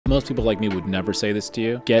Most people like me would never say this to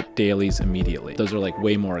you. Get dailies immediately. Those are like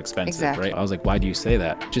way more expensive, right? I was like, why do you say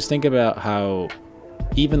that? Just think about how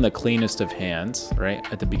even the cleanest of hands, right?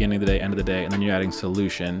 At the beginning of the day, end of the day, and then you're adding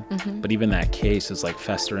solution. But even that case is like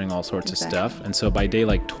festering all sorts of stuff. And so by day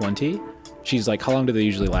like 20, she's like, how long do they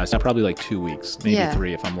usually last? Probably like 2 weeks, maybe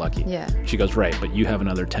 3 if I'm lucky. She goes, right, but you have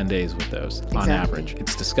another 10 days with those on average.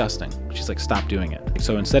 It's disgusting. She's like, stop doing it.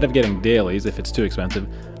 So instead of getting dailies, if it's too expensive,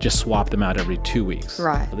 just swap them out every 2 weeks.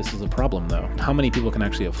 Right. This is a problem though. How many people can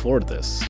actually afford this?